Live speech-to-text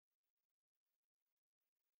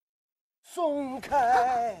松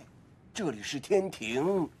开！这里是天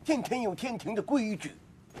庭，天庭有天庭的规矩，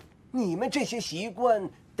你们这些习惯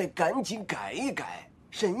得赶紧改一改。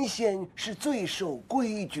神仙是最守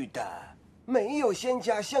规矩的，没有仙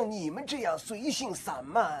家像你们这样随性散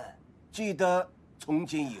漫。记得从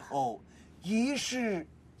今以后，一事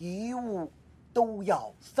一物都要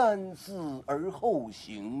三思而后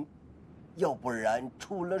行，要不然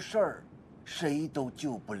出了事儿，谁都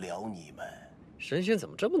救不了你们。神仙怎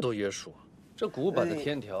么这么多约束啊？这古板的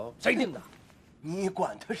天条谁定的？你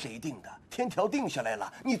管他谁定的，天条定下来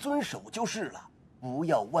了，你遵守就是了。不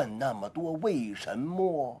要问那么多为什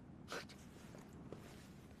么。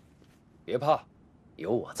别怕，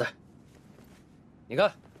有我在。你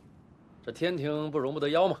看，这天庭不容不得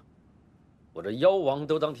妖吗？我这妖王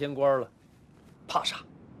都当天官了，怕啥？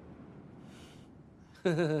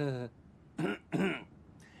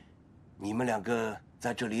你们两个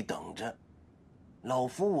在这里等着，老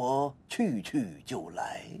夫我去就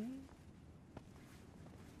来。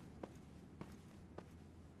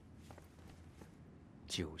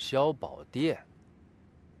九霄宝殿，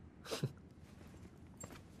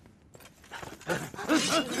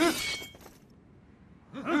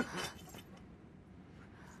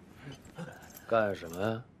干什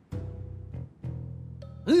么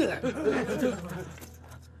呀？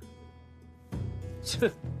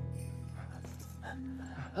切！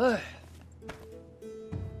哎。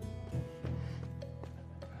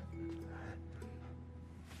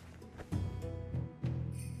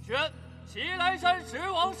选齐来山石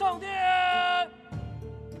王上殿。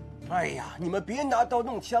哎呀，你们别拿刀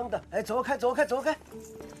弄枪的！哎，走开！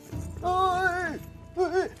哎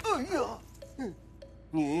呀！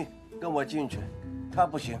你跟我进去，他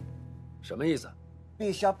不行。什么意思？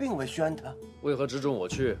陛下并未宣他。为何只准我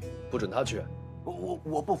去，不准他去？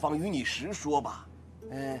我不妨与你实说吧。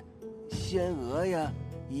仙娥呀，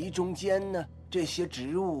仪中监呢，这些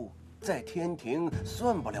职务在天庭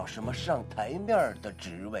算不了什么上台面的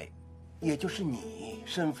职位。也就是你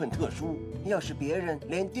身份特殊，要是别人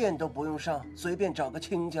连殿都不用上，随便找个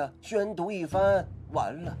亲家宣读一番，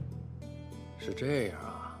完了。是这样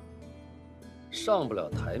啊，上不了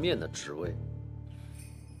台面的职位，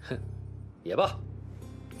哼，也罢，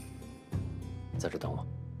在这等我。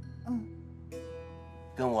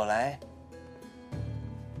跟我来。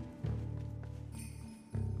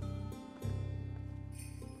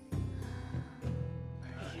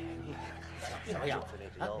什么样？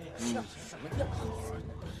像是什么样？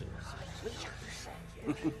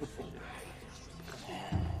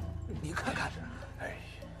你看看，哎，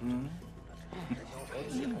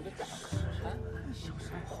小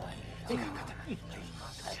什么坏呀？这个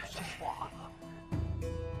这话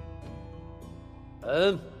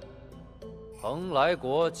了。蓬莱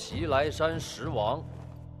国齐来山石王，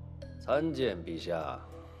参见陛下。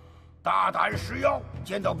大胆石妖，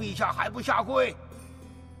见到陛下还不下跪？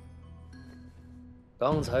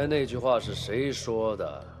刚才那句话是谁说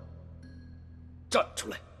的？站出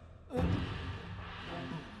来！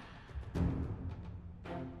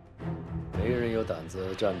没人有胆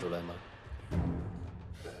子站出来吗？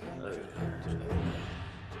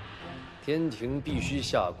天庭必须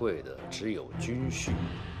下跪的只有军序，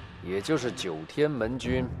也就是9天门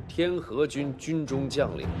军、天河军军中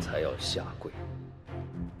将领才要下跪。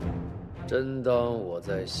真当我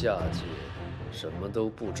在下界什么都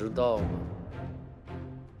不知道吗？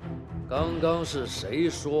刚刚是谁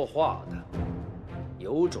说话的？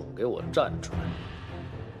有种给我站出来！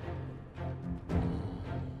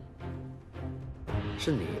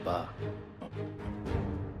是你吧？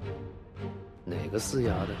哪个司衙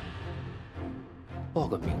的？报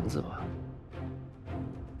个名字吧。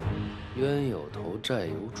冤有头，债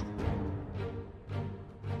有主。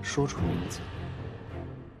说出名字，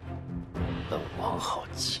本王好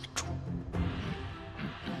记住。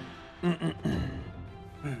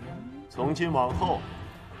从今往后，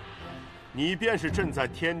你便是朕在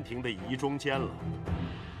天庭的仪中监了。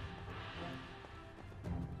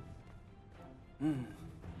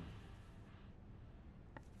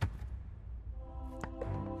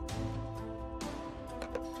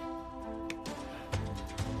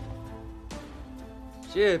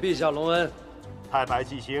谢陛下隆恩。太白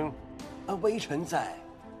纪星，微臣在。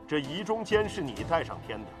这仪中监是你带上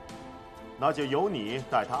天的，那就由你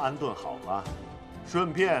带他安顿好吧。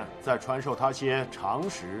顺便再传授他些常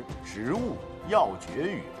识、职务、要诀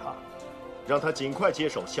与他，让他尽快接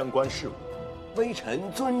手相关事务。微臣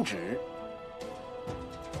遵旨。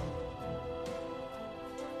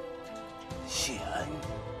谢恩。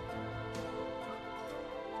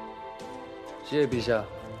谢陛下。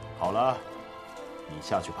好了，你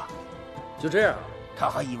下去吧。就这样。他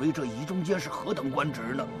还以为这仪中监是何等官职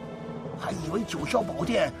呢。还以为九霄宝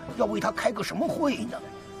殿要为他开个什么会呢。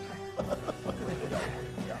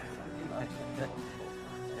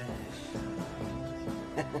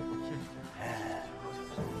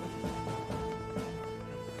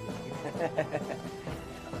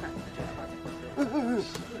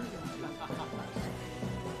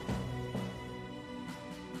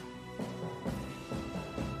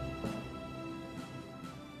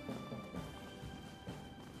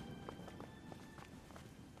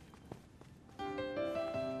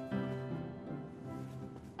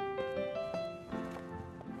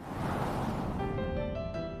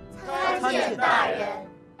参见大人。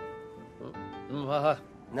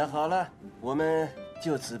那好了，我们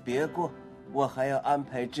就此别过。我还要安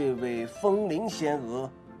排这位风铃仙娥，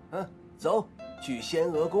走去仙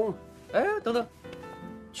娥宫。哎，等等，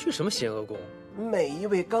去什么仙娥宫？每一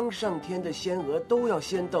位刚上天的仙娥都要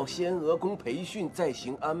先到仙娥宫培训，再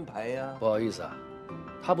行安排呀。不好意思啊，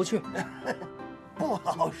他不去。不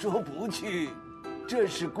好说不去，这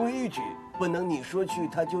是规矩，不能你说去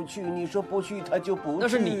他就去，你说不去他就不去。那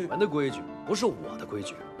是你们的规矩，不是我的规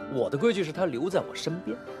矩。我的规矩是他留在我身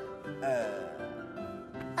边。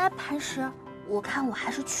哎，磐石，我看我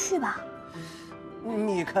还是去吧。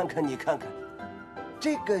你看看，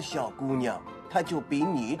这个小姑娘，她就比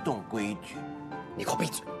你懂规矩。你给我闭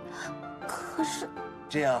嘴！可是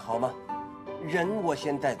这样好吗？人我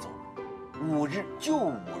先带走，5日就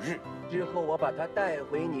5日，之后我把她带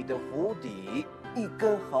回你的府邸，一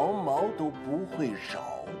根毫毛都不会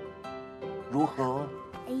少，如何？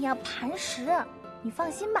哎呀，磐石，你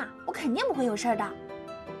放心吧，我肯定不会有事的。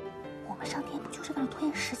我们上天不就是为了拖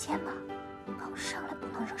延时间吗？刚上来不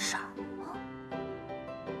能惹事儿啊！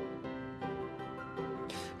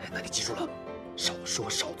哎，那你记住了，少说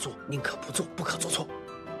少做，宁可不做，不可做错。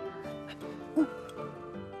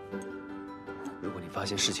如果你发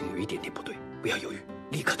现事情有一点点不对，不要犹豫，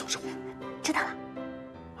立刻通知我。知道了。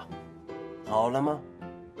好了吗？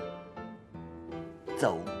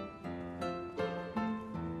走。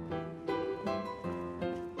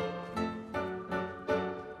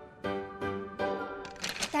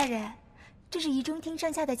大人，这是仪中厅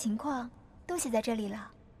上下的情况，都写在这里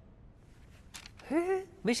了。嘿，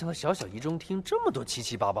没想到小小仪中厅这么多七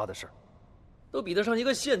七八八的事儿，都比得上一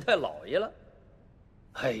个县太老爷了。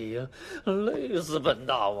哎呀，累死本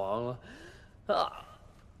大王了！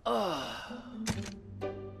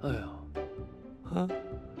哎呦，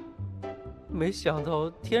没想到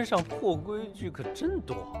天上破规矩可真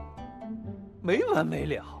多，没完没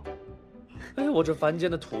了。哎，我这凡间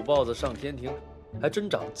的土包子上天庭，还真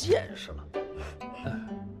长见识了。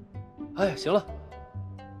哎，行了，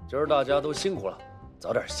今儿大家都辛苦了，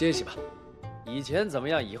早点歇息吧。以前怎么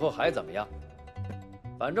样，以后还怎么样。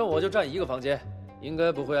反正我就占一个房间，应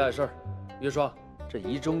该不会碍事儿。月霜，这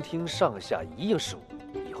仪中厅上下一应事务，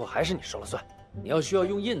以后还是你说了算。你要需要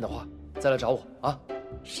用印的话，再来找我啊。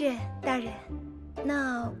是大人，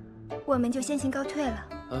那我们就先行告退了。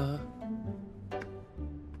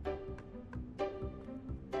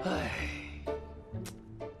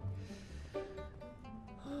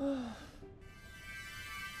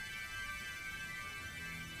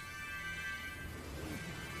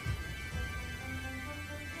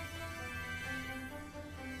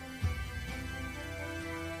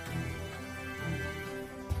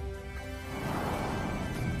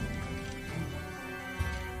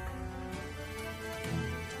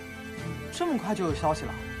这么快就有消息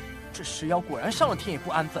了，这石妖果然上了天也不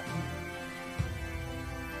安分。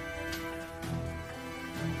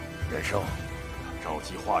元生，召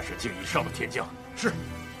集画室境以上的天将。是。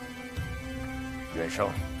元生，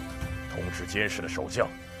通知监视的守将，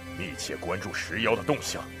密切关注石妖的动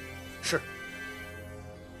向。是。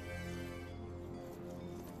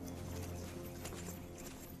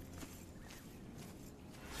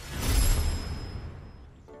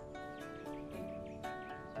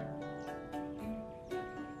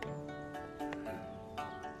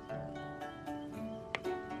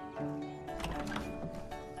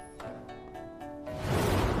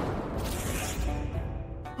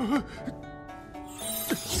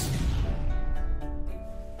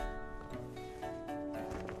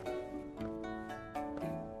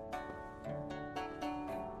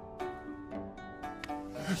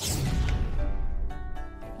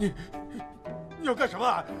你要干什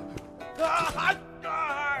么？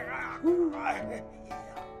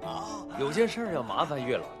有件事要麻烦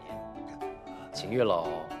岳老您，请岳老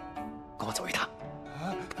跟我走一趟。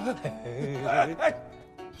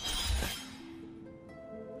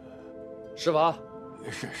施法。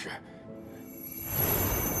是。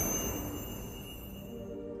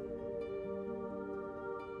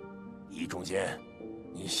仪中监，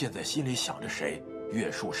你现在心里想着谁？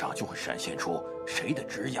月树上就会闪现出谁的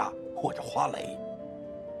枝桠或者花蕾。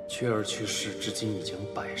雀儿去世至今已经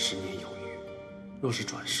110年有余，若是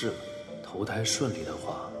转世了，投胎顺利的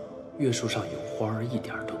话，月树上有花儿一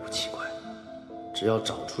点都不奇怪。只要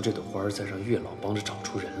找出这朵花儿，再让月老帮着找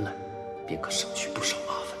出人来，便可省去不少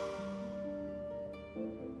麻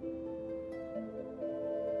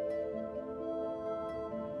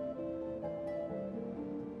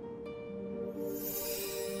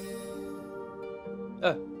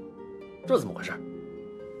烦。哎，这怎么回事？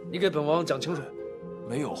你给本王讲清楚。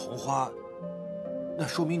没有红花，那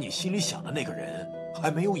说明你心里想的那个人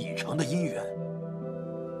还没有已成的姻缘。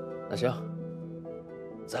那行，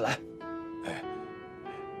再来。哎，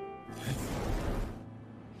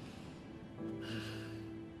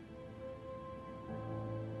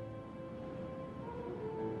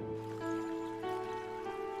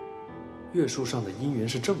月树上的姻缘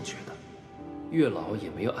是正确的，月老也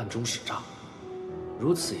没有暗中使诈，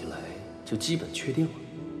如此一来就基本确定了。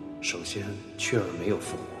首先，雀儿没有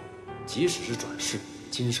复活，即使是转世，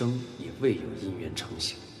今生也未有姻缘成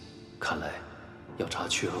型。看来，要查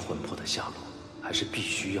雀儿魂魄的下落，还是必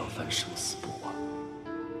须要翻生死簿啊！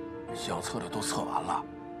想测的都测完了，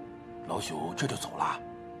老朽这就走了。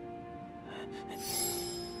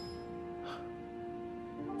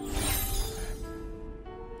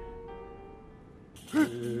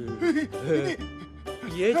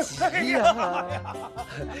别急呀，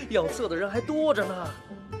要测的人还多着呢，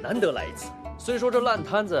难得来一次。虽说这烂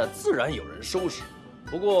摊子自然有人收拾，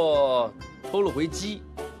不过偷了回鸡，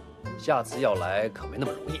下次要来可没那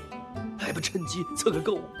么容易，还不趁机测个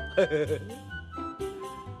够？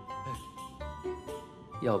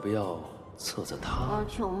要不要测测他？而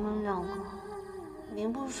且我们两个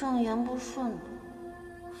名不正言不顺的，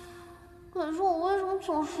可是我为什么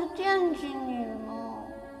总是惦记你呢？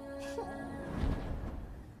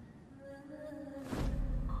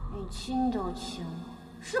你亲都亲了，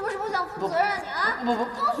是不是不想负责任你啊？不，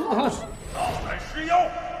告诉我！大胆施妖！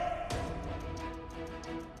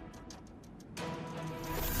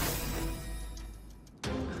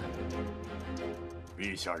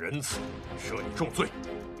陛下仁慈，赦你重罪，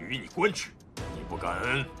予你官职。你不感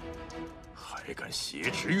恩，还敢挟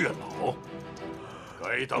持月老，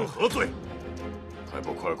该当何罪？还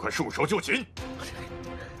不快束手就擒！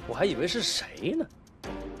我还以为是谁呢，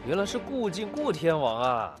原来是顾靖顾天王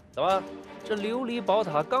啊！怎么，这琉璃宝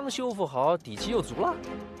塔刚修复好，底气又足了？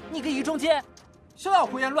你个一中间，休要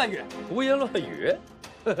胡言乱语！胡言乱语！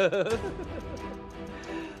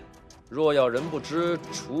若要人不知，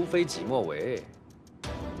除非己莫为。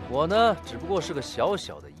我呢，只不过是个小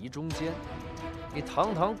小的仪中监，你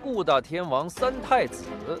堂堂顾大天王三太子，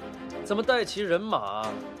怎么带齐人马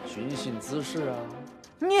寻衅滋事啊？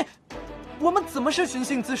我们怎么是寻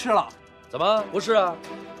衅滋事了？怎么不是啊？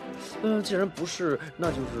既然不是，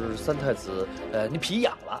那就是三太子，你皮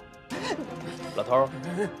痒了。老头儿，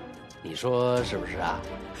你说是不是啊？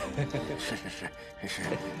是。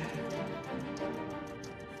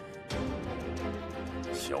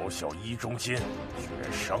小小一中监居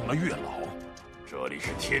然伤了月老，这里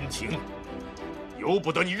是天庭，由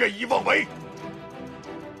不得你任意妄为。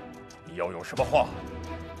你要有什么话，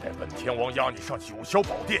待本天王押你上九霄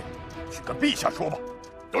宝殿，去跟陛下说吧。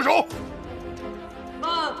动手！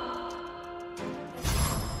慢！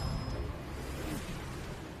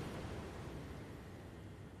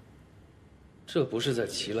这不是在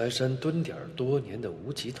祁来山蹲点多年的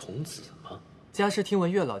无极童子吗？家师听闻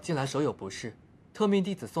月老近来手有不适，特命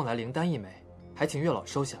弟子送来灵丹一枚，还请月老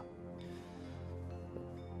收下。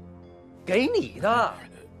给你的。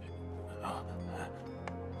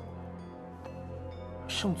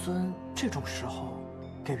圣尊这种时候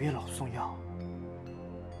给月老送药，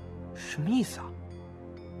什么意思啊？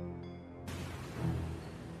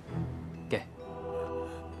给。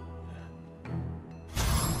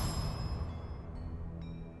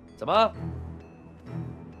怎么？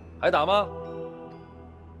还打吗？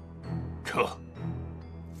撤！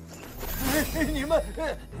你们，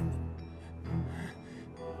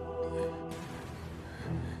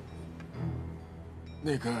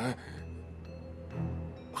那个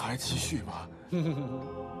还继续吗？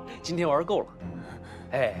今天玩够了。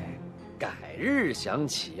哎，改日想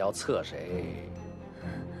起要测谁，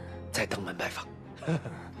再登门拜访。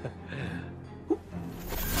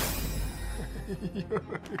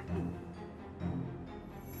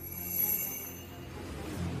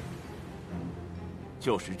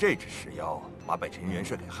就是这只石妖把北辰元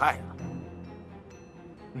帅给害了。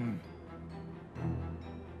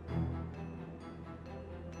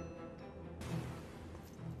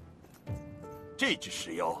这只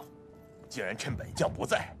石妖竟然趁本将不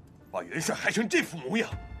在，把元帅害成这副模样，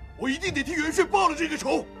我一定得替元帅报了这个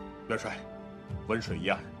仇。元帅，温水一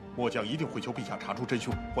案，末将一定会求陛下查出真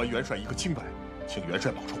凶，还元帅一个清白。请元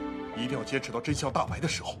帅保重，一定要坚持到真相大白的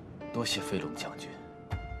时候。多谢飞龙将军。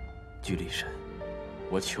居里神，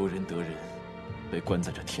我求人得人，被关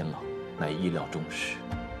在这天牢，乃意料中事，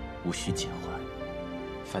无需减缓。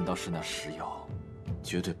反倒是那石妖，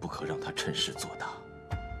绝对不可让他趁势做大。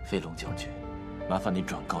飞龙将军，麻烦你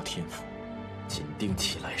转告天父，紧盯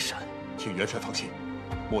祁来山。请元帅放心，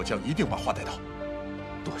末将一定把话带到。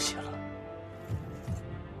多谢了。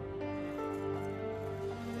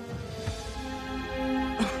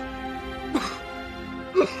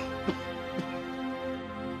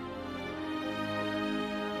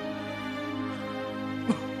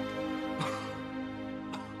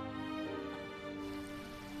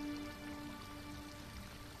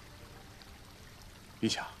陛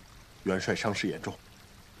下，元帅伤势严重，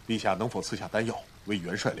陛下能否赐下丹药为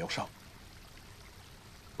元帅疗伤？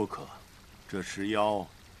不可，这石妖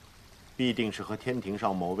必定是和天庭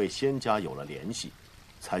上某位仙家有了联系，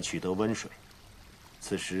才取得温水。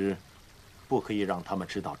此时不可以让他们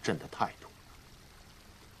知道朕的态度，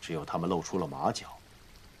只有他们露出了马脚，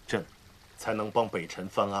朕才能帮北辰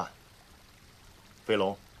翻案。飞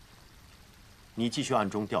龙，你继续暗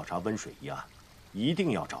中调查温水一案，一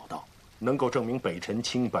定要找到能够证明北辰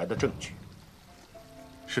清白的证据。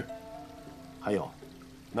是。还有，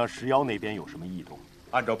那石妖那边有什么异动？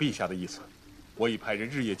按照陛下的意思，我已派人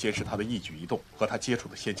日夜监视他的一举一动和他接触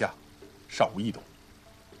的仙家，尚无异动。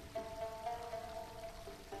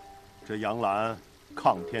这杨澜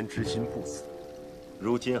抗天之心不死，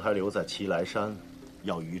如今还留在祁来山，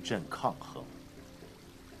要与朕抗衡。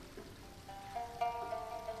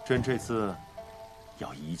朕这次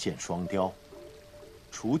要一箭双雕，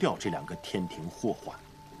除掉这两个天庭祸患。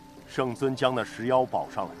圣尊将那石妖保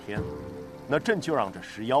上了天，那朕就让这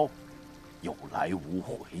石妖有来无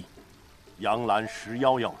回。杨澜石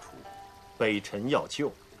妖要除，北辰要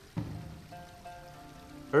救，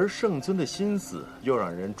而圣尊的心思又让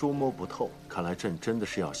人捉摸不透。看来朕真的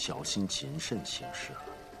是要小心谨慎行事了。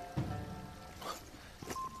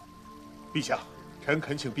陛下，臣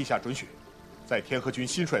恳请陛下准许，在天河军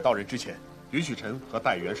新帅到任之前，允许臣和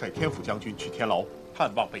代元帅天府将军去天牢探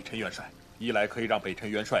望北辰元帅。一来可以让北辰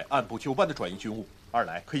元帅按部就班地转移军务，二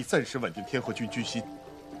来可以暂时稳定天河军军心。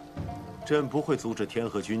朕不会阻止天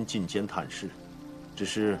河军进监探视，只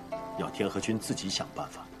是要天河军自己想办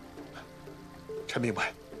法。臣明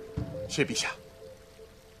白，谢陛下。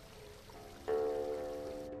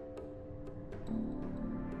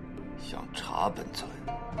想查本尊，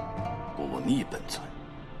忤逆本尊，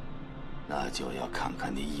那就要看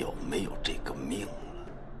看你有没有这个命了。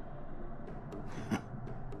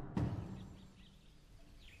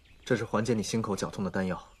这是缓解你心口绞痛的丹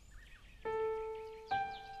药。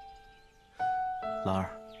兰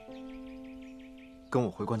儿，跟我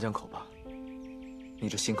回关江口吧。你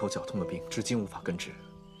这心口绞痛的病至今无法根治。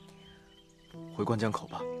回关江口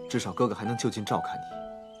吧，至少哥哥还能就近照看你。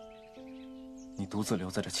你独自留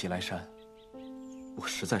在这祁来山，我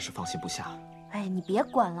实在是放心不下。哎，你别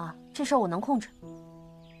管了，这事儿我能控制。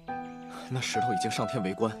那石头已经上天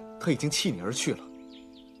为官，他已经弃你而去了。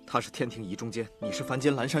他是天庭仪中监，你是凡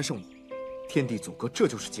间蓝山圣母，天地阻隔，这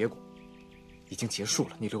就是结果，已经结束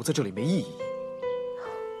了。你留在这里没意义。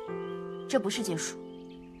这不是结束，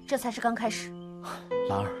这才是刚开始。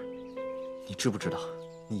兰儿，你知不知道，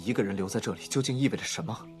你一个人留在这里究竟意味着什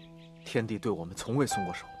么？天帝对我们从未松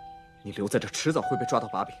过手，你留在这迟早会被抓到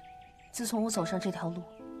把柄。自从我走上这条路，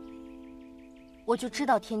我就知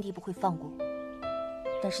道天帝不会放过我。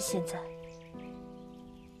但是现在，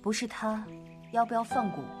不是他要不要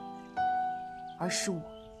放过我，而是我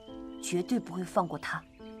绝对不会放过他。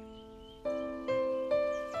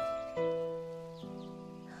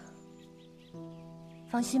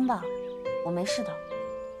放心吧，我没事的，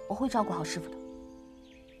我会照顾好师傅的。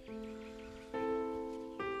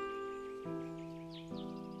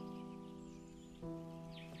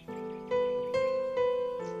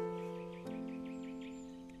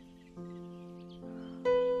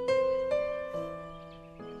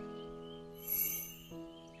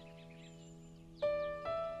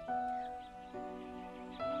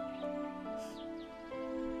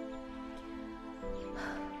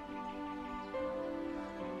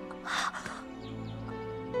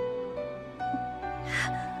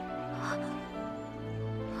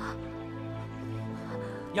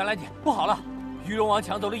杨兰姐，不好了！鱼龙王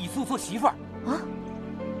抢走了以素做媳妇儿。啊！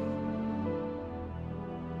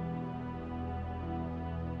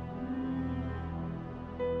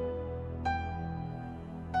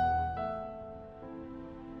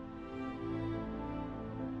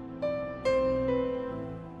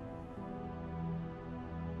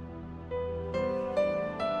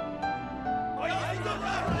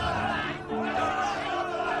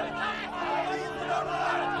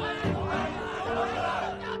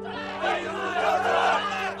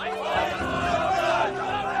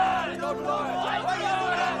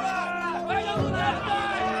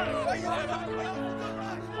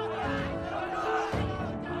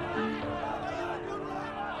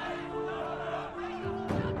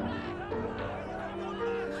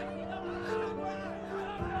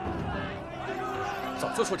早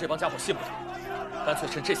就说这帮家伙信不过，干脆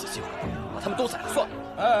趁这次机会把他们都宰了算了。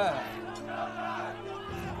哎，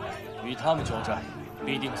与他们交战，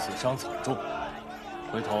必定死伤惨重。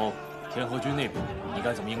回头天河军内部，你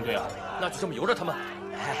该怎么应对啊？那就这么由着他们。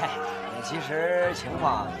嘿嘿，其实情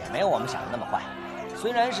况也没有我们想的那么坏。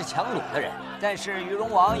虽然是强掳的人，但是鱼荣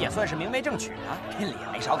王也算是明媒正娶啊，聘礼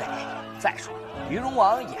也没少给。再说，鱼荣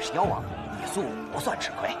王也是妖王，以素不算吃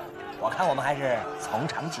亏。我看我们还是从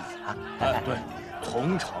长计议啊。哎，对，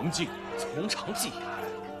从长计议，从长计议，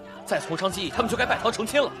再从长计议，他们就该拜堂成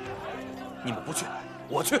亲了。你们不去，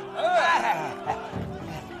我去。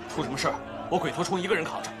出什么事儿，我鬼头冲一个人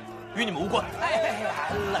扛着，与你们无关。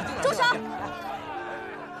冷静，住手！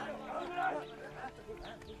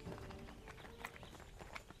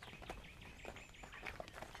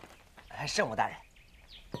圣母大人，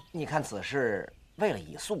你看此事为了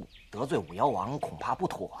以素得罪五妖王，恐怕不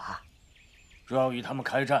妥啊。若要与他们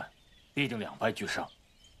开战，必定两败俱伤。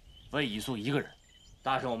为以素一个人，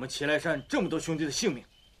搭上我们祁来山这么多兄弟的性命，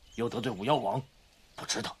又得罪五妖王，不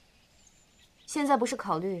值得。现在不是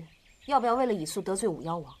考虑要不要为了以素得罪五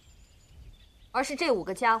妖王，而是这5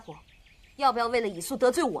个家伙要不要为了以素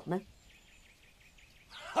得罪我们。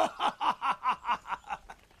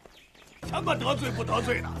什么得罪不得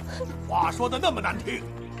罪的？话说的那么难听。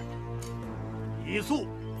以素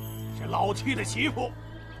是老七的媳妇，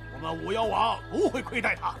我们五妖王不会亏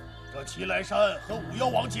待她。这祁来山和五妖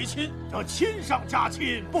王结亲，这亲上加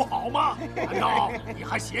亲不好吗？难道你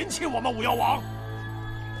还嫌弃我们五妖王？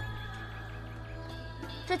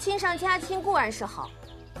这亲上加亲固然是好，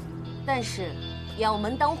但是也要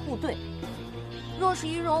门当户对。若是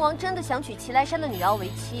鱼荣王真的想娶祁来山的女妖为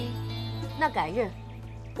妻，那改日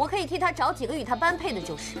我可以替他找几个与他般配的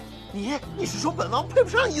就是。你是说本王配不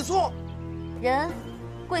上以素？人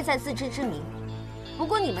贵在自知之明，不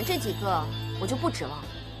过你们这几个我就不指望了。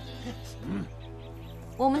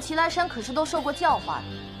我们祁来山可是都受过教化的，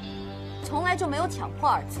从来就没有强迫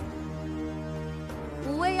二字。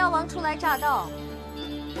5位妖王初来乍到，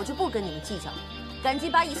我就不跟你们计较了，赶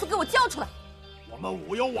紧把以素给我交出来。我们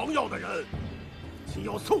五妖王要的人，岂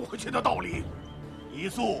有送回去的道理？以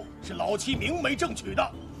素是老七明媒正娶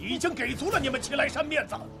的，已经给足了你们祁来山面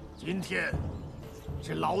子。今天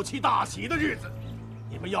是老七大喜的日子，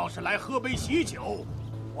你们要是来喝杯喜酒，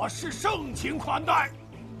我是盛情款待。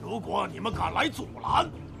如果你们敢来阻拦，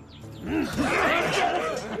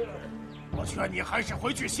我劝你还是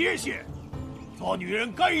回去歇歇，做女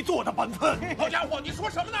人该做的本分。好家伙，你说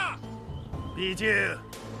什么呢？毕竟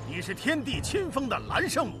你是天地亲封的蓝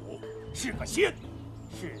圣母，是个仙，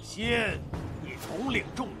是仙。你统领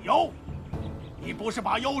众妖，你不是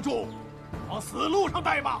把妖众往死路上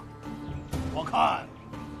带吗？我看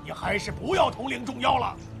你还是不要统领众妖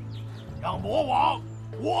了，让魔王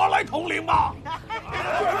我来统领吧。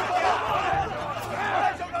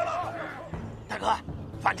大哥，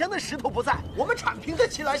反正那石头不在，我们铲平这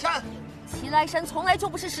祁来山。祁来山从来就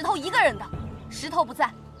不是石头一个人的，石头不在，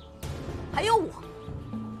还有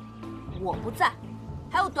我不在，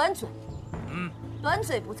还有短嘴，短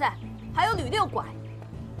嘴不在，还有吕六拐。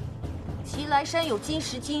祁来山有今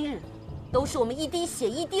时今日，都是我们一滴血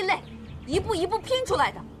一滴泪，一步一步拼出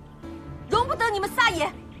来的，容不得你们撒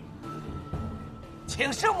野。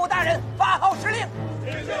请圣母大人发号施令。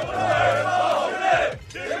请圣母大人发号施令。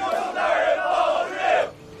请圣母大人发号施令。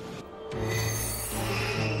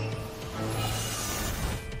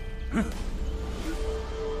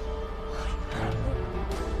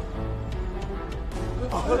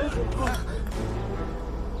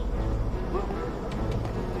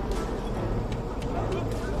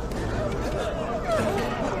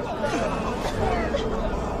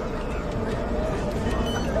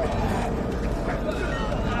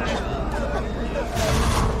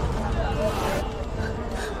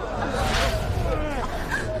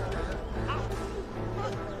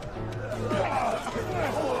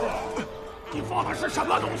你发的是什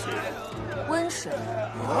么东西？温水。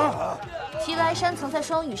祁来山曾在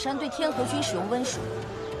双羽山对天河军使用温水，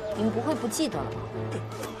你们不会不记得了吧？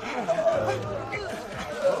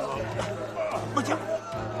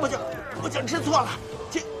末将知错了，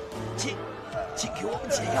请给我们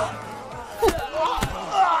解药。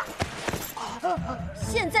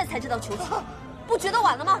现在才知道求情，不觉得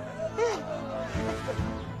晚了吗？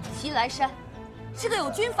祁来山是个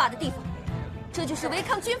有军法的地方，这就是违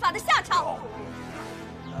抗军法的下场。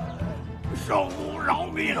圣母饶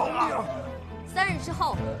命啊！3日之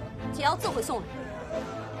后，解药自会送来。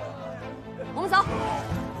我们走。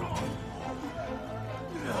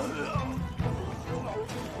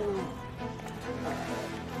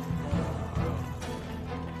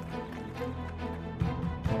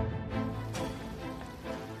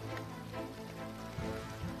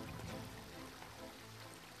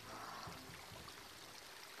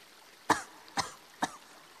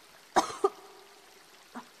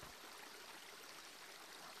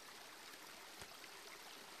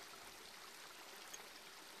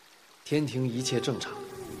天庭一切正常，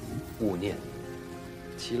勿念。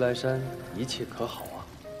齐来山一切可好啊？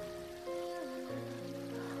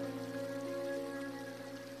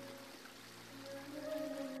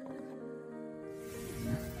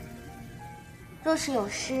若是有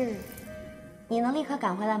事，你能立刻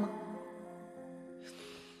赶回来吗？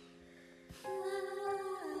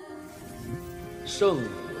圣母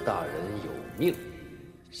大人有命，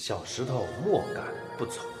小石头莫敢不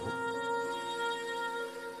从。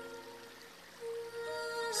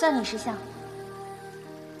算你识相。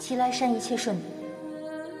齐来山一切顺利，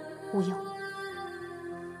无忧。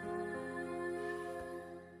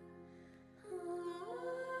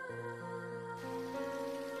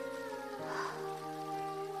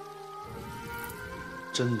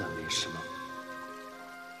真的没事吗？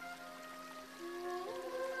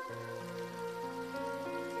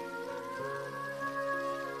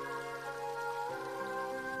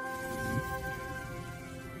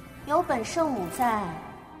有本圣母在，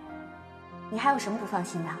你还有什么不放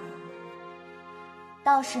心的？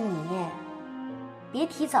倒是你，别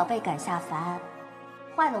提早被赶下凡，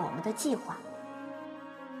坏了我们的计划。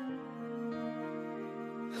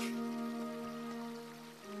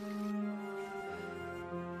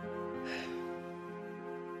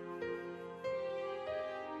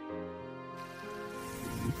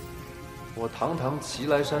我堂堂齐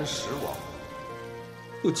来山石王，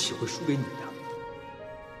又岂会输给你呀？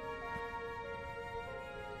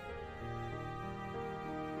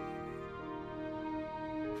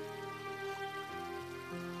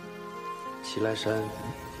齐来山，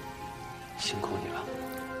辛苦你了。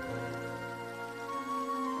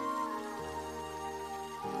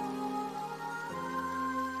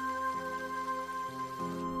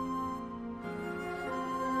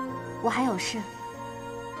我还有事，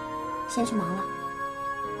先去忙了。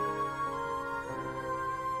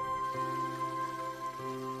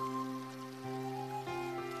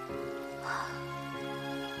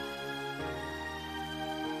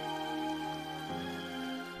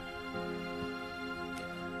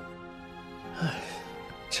哎，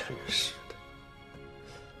真是的，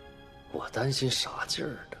我担心啥劲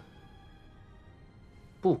儿的。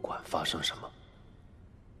不管发生什么，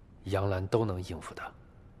杨澜都能应付他。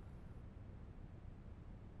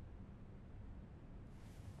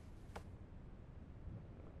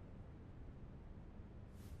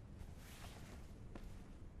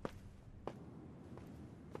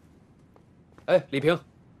哎，李平，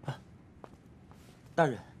大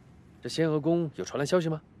人，这仙娥宫有传来消息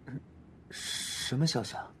吗？什么消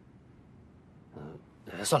息啊？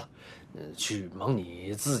算了，去忙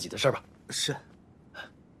你自己的事儿吧。是。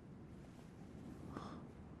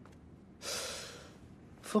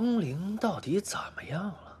风铃到底怎么样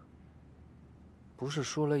了？不是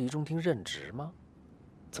说了一中厅任职吗？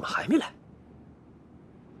怎么还没来？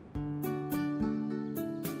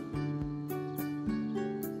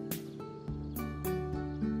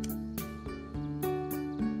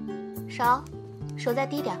手，手再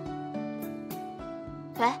低点，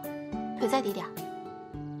腿再低点，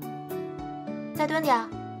再蹲点。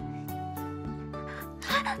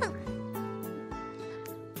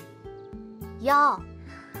腰，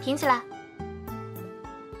挺起来，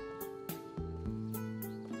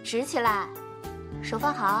直起来，手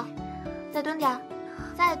放好，再蹲点，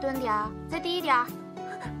再蹲点，再低一点。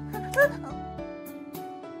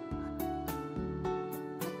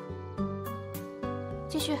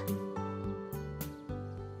继续。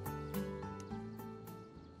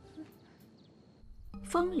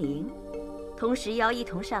风铃，同石妖一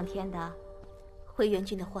同上天的。回元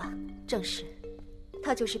君的话，正是，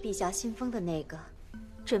他就是陛下信封的那个，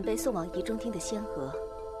准备送往仪中厅的仙娥。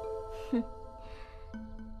哼，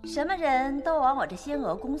什么人都往我这仙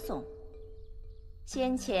娥宫送。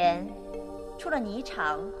先前出了霓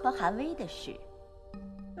裳和韩薇的事，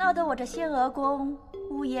闹得我这仙娥宫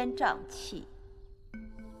乌烟瘴气。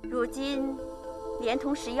如今连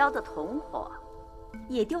同石妖的同伙，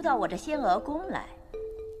也丢到我这仙娥宫来。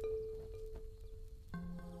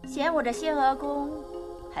嫌我这仙娥宫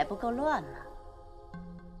还不够乱吗？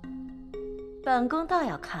本宫倒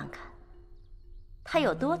要看看他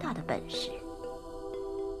有多大的本事，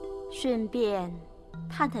顺便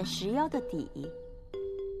探探石妖的底。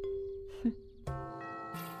哼，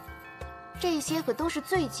这些可都是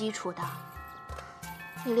最基础的，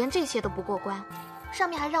你连这些都不过关，上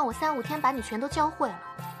面还让我3、5天把你全都教会了。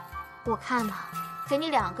我看呐，给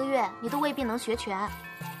你2个月，你都未必能学全。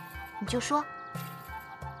你就说。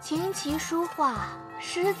琴棋书画、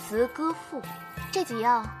诗词歌赋，这几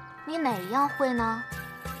样你哪一样会呢？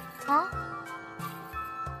啊？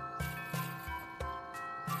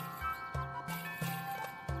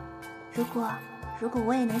如果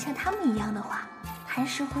我也能像他们一样的话，磐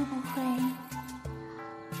石会不会？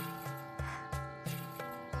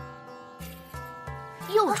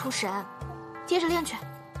又出神，接着练去。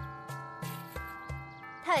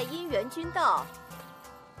太阴元君到，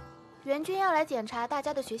元君要来检查大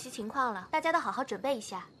家的学习情况了，大家都好好准备一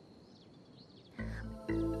下。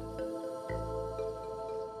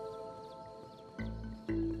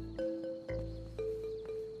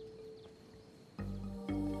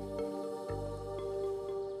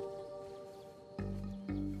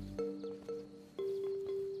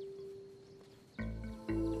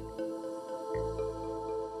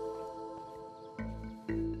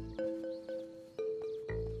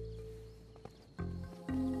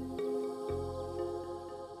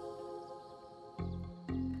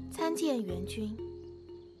参见元君，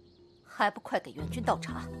还不快给元君倒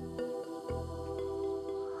茶！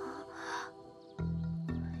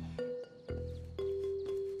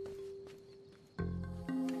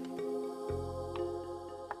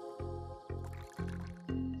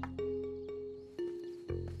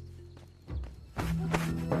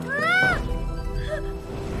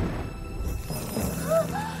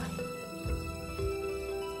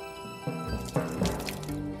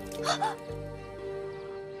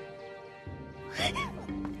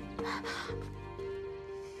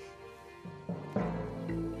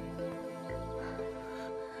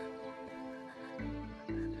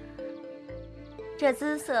这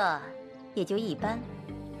姿色也就一般，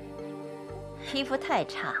皮肤太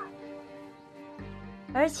差，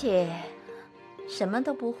而且什么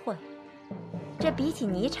都不会，这比起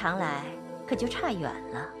霓裳来可就差远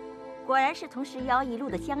了。果然是同石妖一路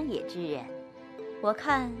的乡野之人，我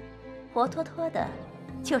看活脱脱的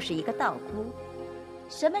就是一个道姑，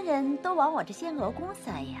什么人都往我这仙娥宫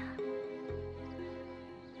塞呀。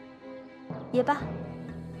也罢，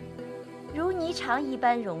如霓裳一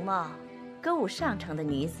般容貌，歌舞上乘的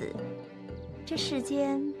女子，这世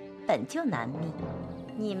间本就难觅，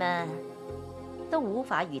你们都无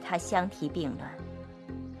法与她相提并论。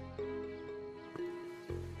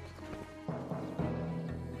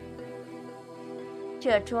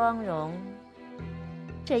这妆容，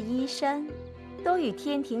这衣衫，都与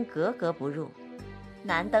天庭格格不入，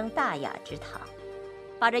难登大雅之堂。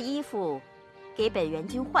把这衣服给本元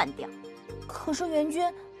君换掉。可是元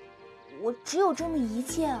君，我只有这么一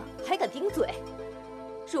件，还敢顶嘴！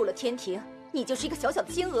入了天庭，你就是一个小小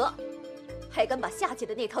的仙娥，还敢把下界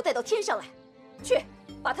的那套带到天上来？去，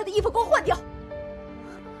把她的衣服给我换掉！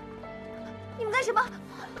你们干什么？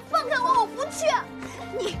放开我，我不去！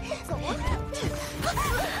你走啊！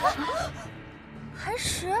磐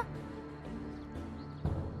石，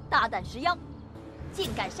大胆石妖，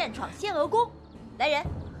竟敢擅闯仙娥宫！来人，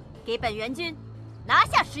给本元君拿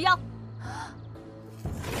下石妖！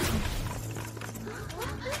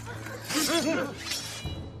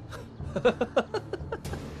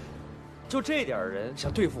就这点人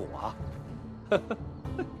想对付我？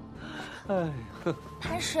哎，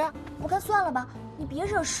磐石，我看算了吧，你别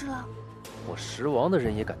惹事了。我石王的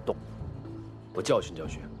人也敢动，我教训教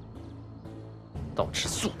训，当我吃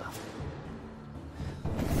素的。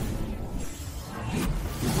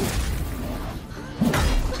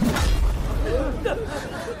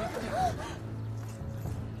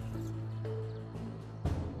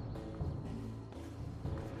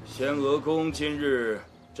仙娥宫今日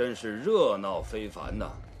真是热闹非凡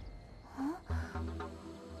呐！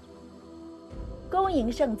恭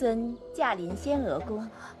迎圣尊驾临仙娥宫。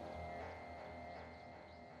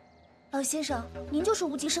老先生，您就是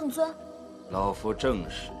无极圣尊？老夫正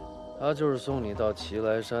是。他就是送你到祁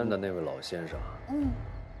来山的那位老先生。嗯。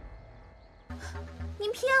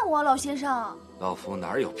您骗我，老先生。老夫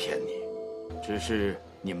哪有骗你？只是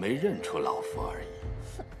你没认出老夫而已。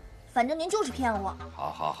反正您就是骗我。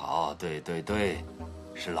好，好，好，对对对，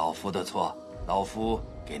是老夫的错，老夫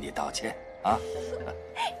给你道歉啊。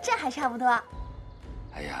这还差不多。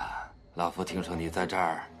哎呀，老夫听说你在这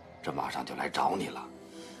儿，这马上就来找你了。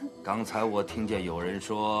刚才我听见有人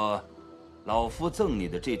说，老夫赠你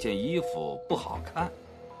的这件衣服不好看。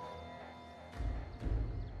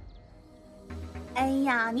哎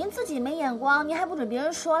呀，您自己没眼光，您还不准别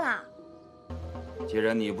人说啦？既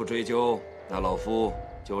然你不追究，那老夫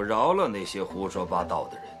就饶了那些胡说八道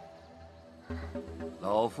的人。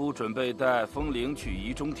老夫准备带风铃去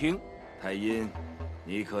仪中厅，太阴，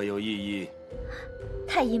你可有异议？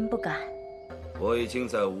太阴不敢。我已经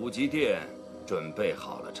在无极殿准备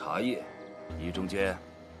好了茶叶，仪中监，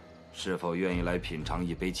是否愿意来品尝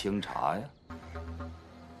一杯清茶呀？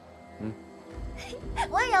嗯，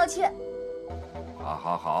我也要去。好，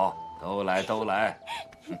好，好，都来，都来。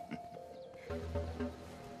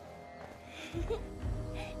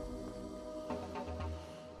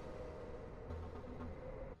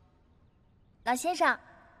老先生，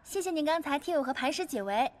谢谢您刚才替我和磐石解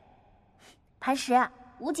围。磐石，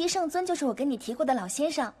无极圣尊就是我跟你提过的老先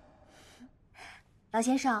生。老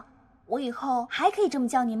先生，我以后还可以这么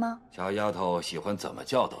叫您吗？小丫头喜欢怎么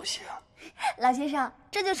叫都行。老先生，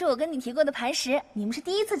这就是我跟你提过的磐石，你们是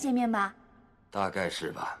第一次见面吧？大概是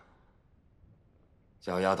吧。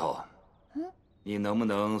小丫头，你能不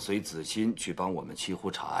能随子欣去帮我们沏壶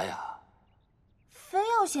茶呀？非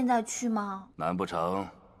要现在去吗？难不成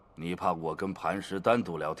你怕我跟磐石单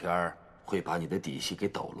独聊天会把你的底细给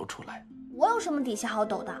抖露出来？我有什么底细好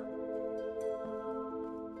抖的？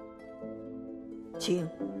请。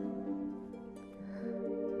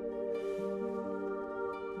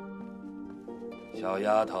小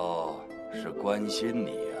丫头是关心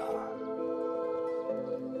你呀。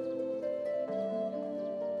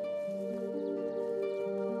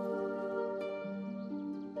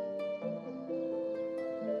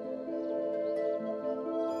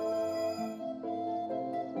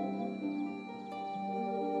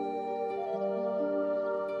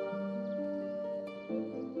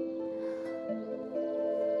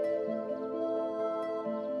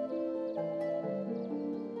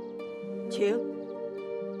请。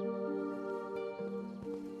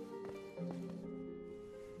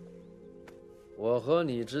我和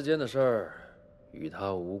你之间的事儿与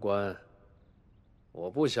他无关，我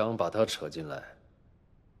不想把他扯进来，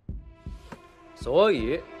所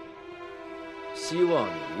以希望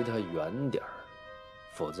你离他远点儿，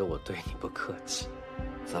否则我对你不客气。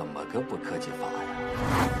怎么个不客气法呀？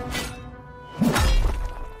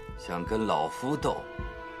想跟老夫斗，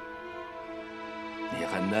你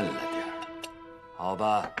还嫩了点儿。好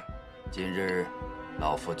吧，今日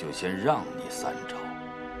老夫就先让你3招。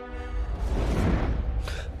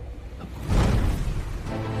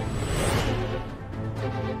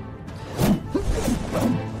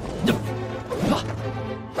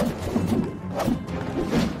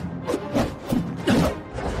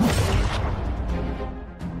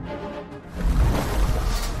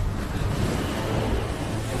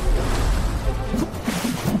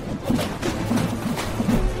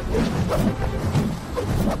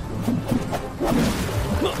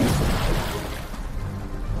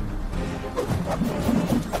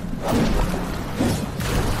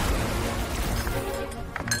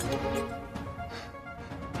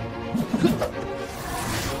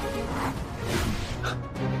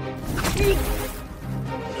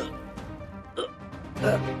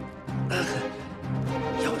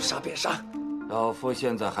要杀便杀，老夫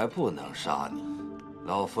现在还不能杀你，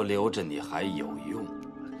老夫留着你还有用。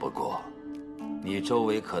不过，你周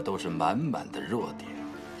围可都是满满的弱点，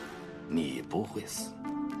你不会死，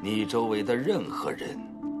你周围的任何人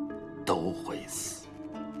都会死。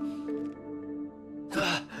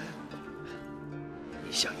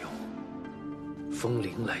你想用风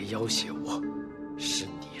铃来要挟我，是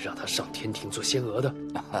你让他上天庭做仙娥的？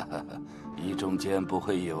一中间不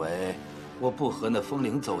会以为我不和那风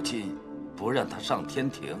铃走近，不让他上天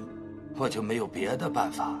庭，我就没有别的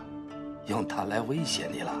办法，用他来威胁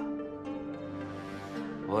你了。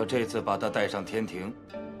我这次把他带上天庭，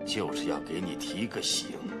就是要给你提个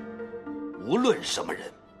醒。无论什么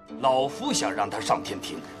人，老夫想让他上天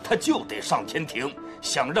庭，他就得上天庭；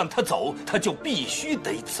想让他走，他就必须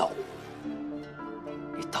得走。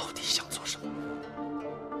你到底想做什么？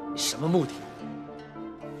你什么目的？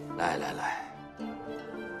来，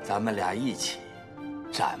咱们俩一起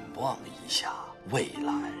展望一下未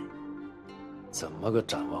来。怎么个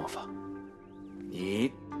展望法？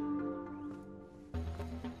你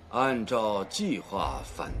按照计划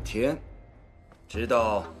返天，直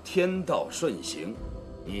到天道顺行。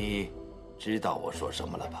你知道我说什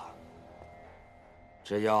么了吧？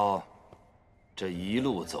只要这一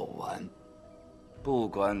路走完，不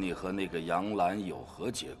管你和那个杨澜有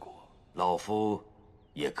何结果，老夫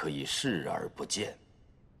也可以视而不见，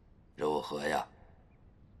如何呀？